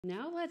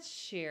Now let's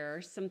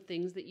share some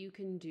things that you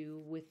can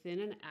do within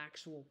an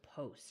actual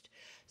post.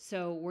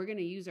 So we're going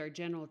to use our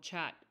general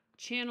chat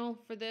channel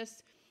for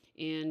this,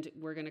 and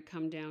we're going to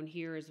come down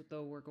here as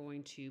though we're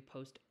going to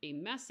post a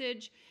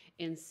message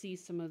and see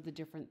some of the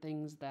different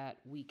things that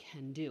we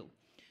can do.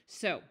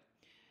 So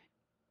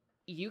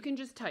you can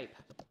just type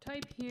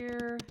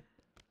here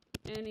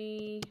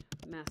any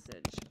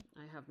message.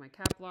 I have my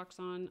cap locks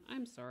on.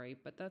 I'm sorry,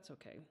 but that's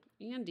okay.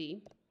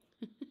 Andy.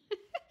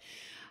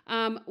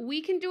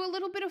 We can do a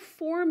little bit of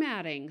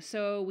formatting.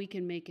 So we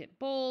can make it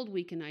bold,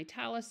 we can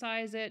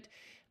italicize it,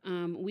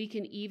 we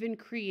can even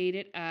create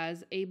it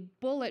as a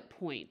bullet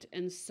point.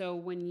 And so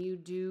when you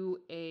do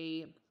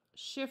a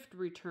shift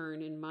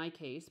return, in my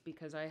case,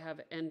 because I have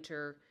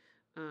enter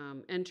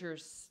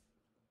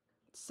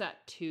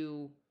set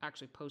to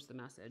actually post the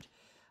message,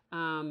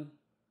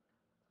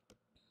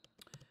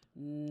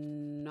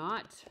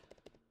 not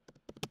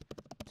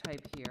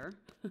type here.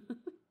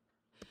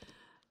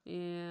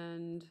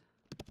 And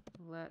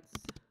let's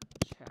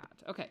chat.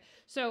 Okay,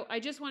 so I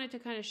just wanted to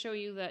kind of show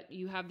you that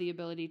you have the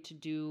ability to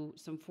do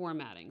some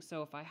formatting.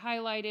 So if I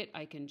highlight it,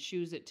 I can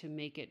choose it to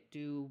make it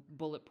do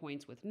bullet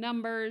points with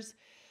numbers.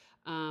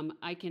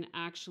 I can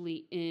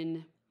actually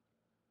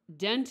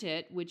indent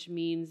it, which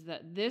means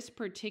that this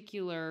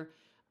particular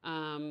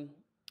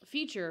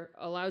feature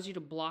allows you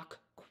to block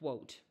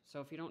quote.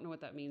 So if you don't know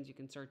what that means, you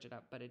can search it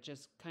up, but it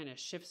just kind of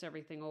shifts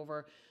everything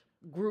over,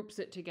 groups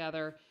it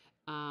together,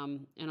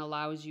 and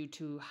allows you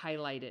to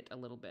highlight it a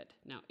little bit.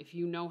 Now, if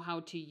you know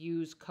how to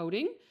use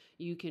coding,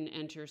 you can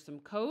enter some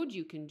code.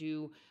 You can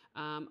do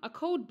a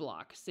code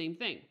block, same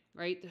thing,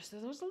 right? There's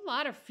a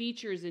lot of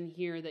features in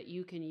here that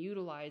you can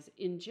utilize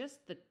in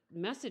just the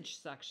message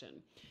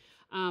section.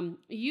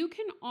 You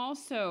can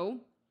also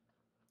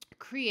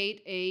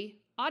create a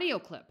audio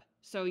clip.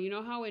 So you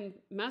know how in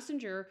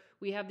Messenger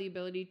we have the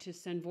ability to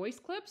send voice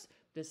clips?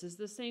 This is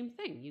the same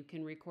thing. You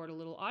can record a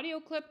little audio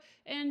clip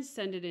and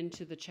send it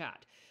into the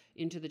chat,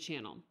 into the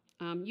channel.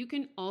 You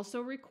can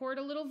also record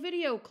a little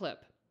video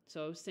clip.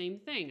 So same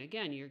thing.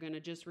 Again, you're going to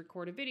just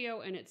record a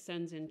video and it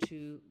sends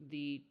into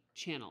the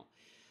channel.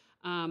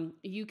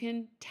 You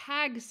can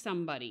tag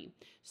somebody.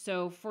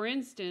 So for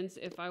instance,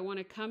 if I want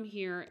to come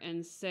here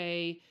and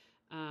say,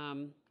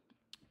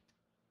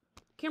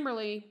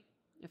 Kimberly,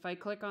 if I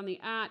click on the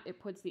 @ it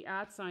puts the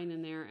 @ sign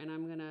in there, and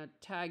I'm going to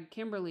tag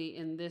Kimberly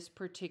in this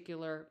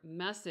particular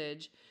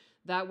message.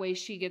 That way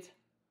she gets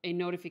a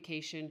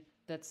notification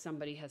that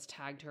somebody has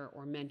tagged her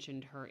or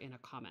mentioned her in a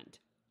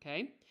comment.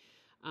 Okay.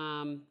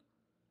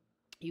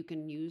 You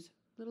can use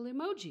little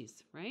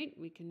emojis, right?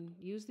 We can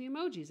use the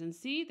emojis, and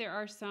see there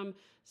are some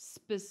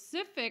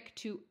specific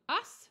to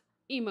us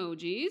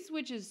emojis,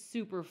 which is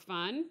super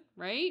fun,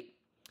 right?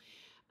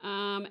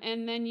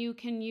 And then you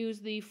can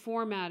use the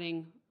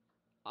formatting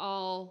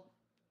well,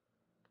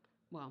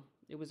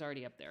 it was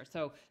already up there.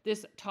 So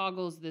this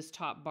toggles this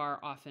top bar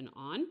off and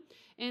on.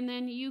 And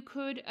then you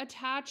could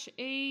attach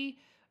a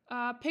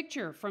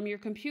picture from your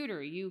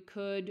computer. You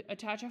could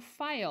attach a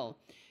file.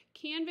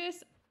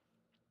 Canvas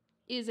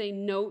is a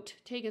note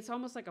take. It's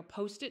almost like a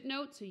Post-it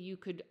note. So you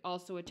could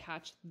also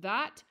attach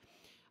that.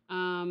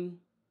 And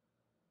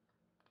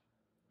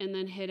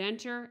then hit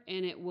enter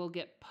and it will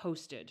get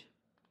posted.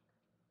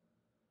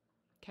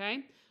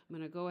 Okay. I'm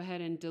going to go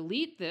ahead and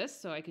delete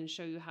this so I can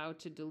show you how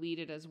to delete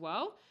it as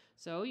well.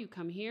 So you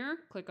come here,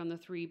 click on the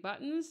 3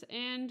 buttons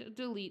and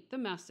delete the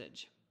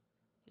message,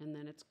 and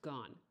then it's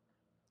gone.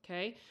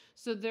 Okay,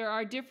 so there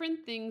are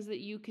different things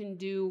that you can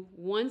do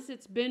once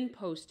it's been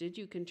posted.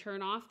 You can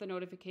turn off the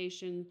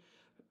notification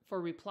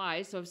for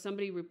replies. So if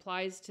somebody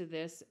replies to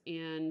this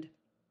and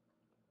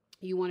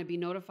you want to be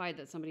notified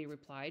that somebody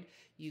replied,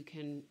 you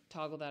can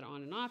toggle that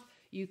on and off.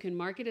 You can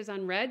mark it as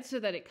unread so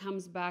that it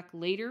comes back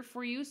later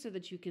for you so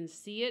that you can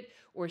see it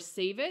or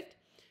save it.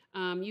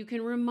 You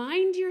can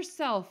remind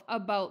yourself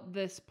about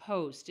this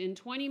post. In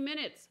 20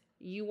 minutes,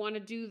 you want to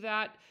do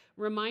that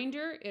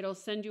reminder. It'll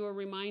send you a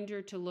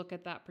reminder to look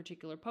at that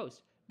particular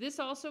post. This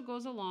also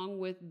goes along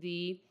with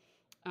the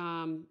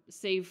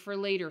save for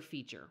later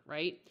feature,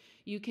 right?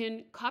 You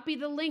can copy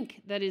the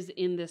link that is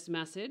in this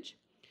message.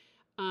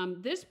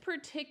 This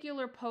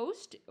particular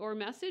post or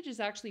message is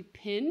actually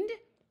pinned,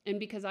 and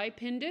because I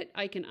pinned it,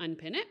 I can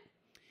unpin it.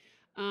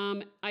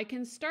 I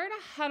can start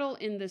a huddle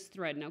in this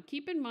thread. Now,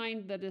 keep in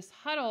mind that this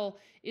huddle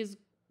is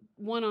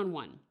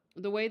one-on-one.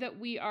 The way that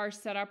we are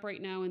set up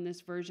right now in this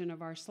version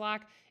of our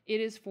Slack,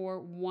 it is for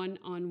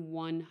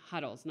one-on-one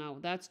huddles. Now,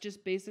 that's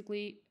just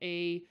basically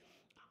a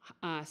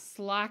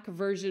Slack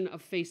version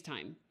of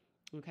FaceTime,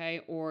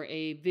 okay, or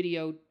a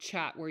video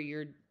chat where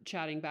you're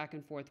chatting back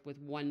and forth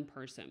with one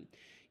person.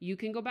 You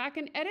can go back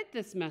and edit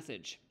this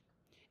message,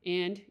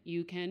 and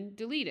you can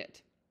delete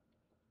it.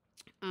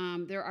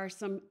 There are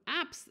some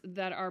apps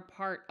that are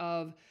part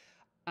of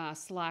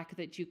Slack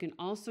that you can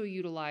also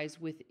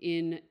utilize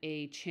within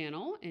a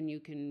channel, and you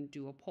can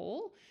do a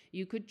poll.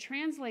 You could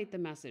translate the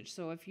message.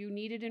 So if you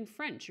need it in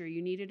French or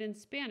you need it in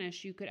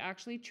Spanish, you could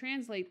actually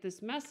translate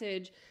this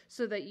message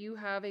so that you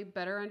have a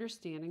better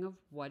understanding of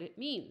what it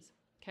means.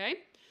 Okay?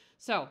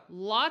 So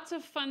lots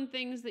of fun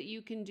things that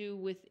you can do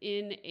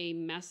within a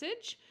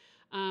message.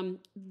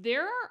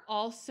 There are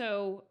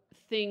also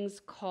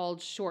things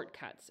called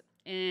shortcuts.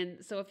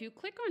 And so if you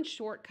click on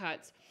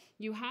shortcuts,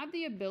 you have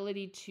the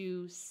ability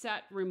to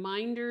set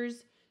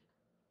reminders.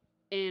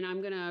 And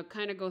I'm going to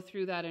kind of go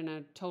through that in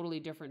a totally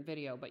different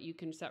video, but you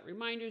can set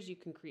reminders, you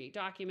can create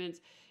documents,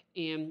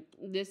 and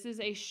this is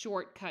a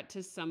shortcut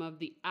to some of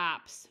the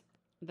apps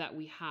that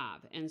we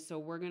have. And so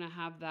we're going to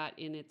have that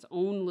in its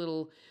own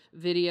little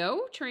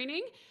video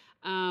training.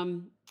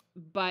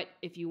 But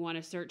if you want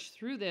to search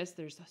through this,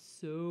 there's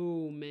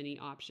so many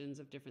options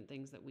of different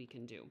things that we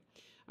can do.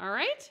 All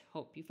right.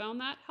 Hope you found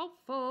that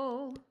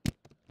helpful.